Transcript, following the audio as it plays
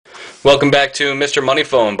Welcome back to Mr. Money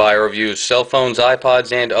Phone, buyer reviews cell phones,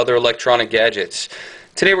 iPods, and other electronic gadgets.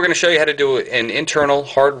 Today we're going to show you how to do an internal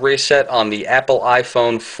hard reset on the Apple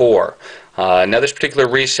iPhone 4. Now this particular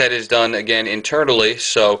reset is done again internally,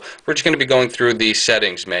 so we're just going to be going through the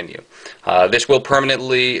settings menu. This will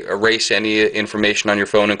permanently erase any information on your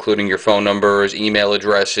phone, including your phone numbers, email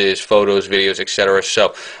addresses, photos, videos, etc.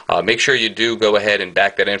 So make sure you do go ahead and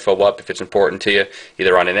back that info up if it's important to you,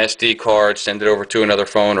 either on an SD card, send it over to another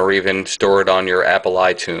phone, or even store it on your Apple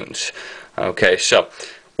iTunes. Okay, so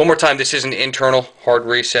one more time, this is an internal hard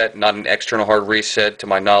reset, not an external hard reset. To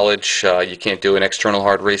my knowledge, you can't do an external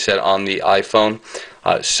hard reset on the iPhone.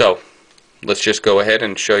 So let's just go ahead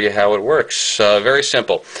and show you how it works. Very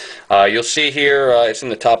simple. You'll see here, it's in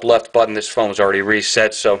the top left button. This phone was already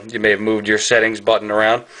reset, so you may have moved your settings button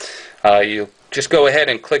around. You just go ahead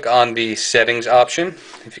and click on the settings option.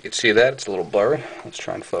 If you can see that, it's a little blurry. Let's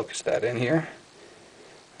try and focus that in here.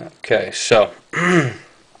 Okay, so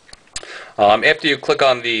after you click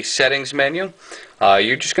on the settings menu,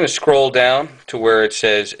 you're just going to scroll down to where it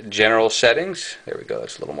says general settings. There we go,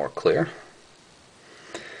 that's a little more clear.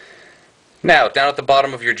 Now down at the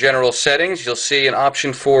bottom of your general settings you'll see an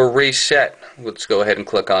option for reset. Let's go ahead and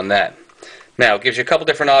click on that. Now it gives you a couple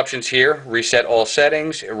different options here: reset all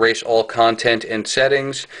settings, erase all content and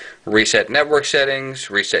settings, reset network settings,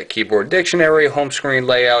 reset keyboard dictionary, home screen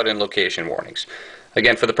layout, and location warnings.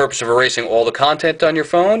 Again, for the purpose of erasing all the content on your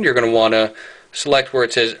phone, you're going to want to select where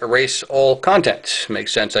it says erase all content.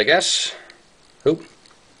 Makes sense, I guess. Oop,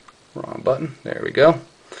 wrong button. There we go.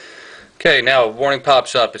 Okay, now a warning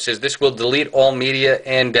pops up. It says this will delete all media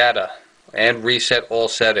and data and reset all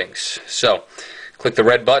settings. So click the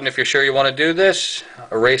red button if you're sure you want to do this.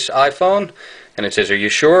 Erase iPhone, and it says, are you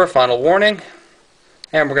sure? Final warning.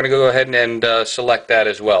 And we're going to go ahead and select that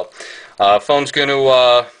as well. Phone's going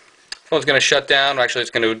to shut down. Actually,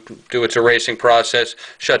 it's going to do its erasing process,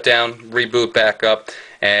 shut down, reboot back up,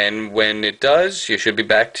 and when it does, you should be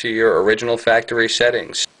back to your original factory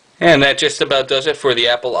settings. And that just about does it for the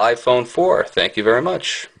Apple iPhone 4. Thank you very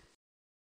much.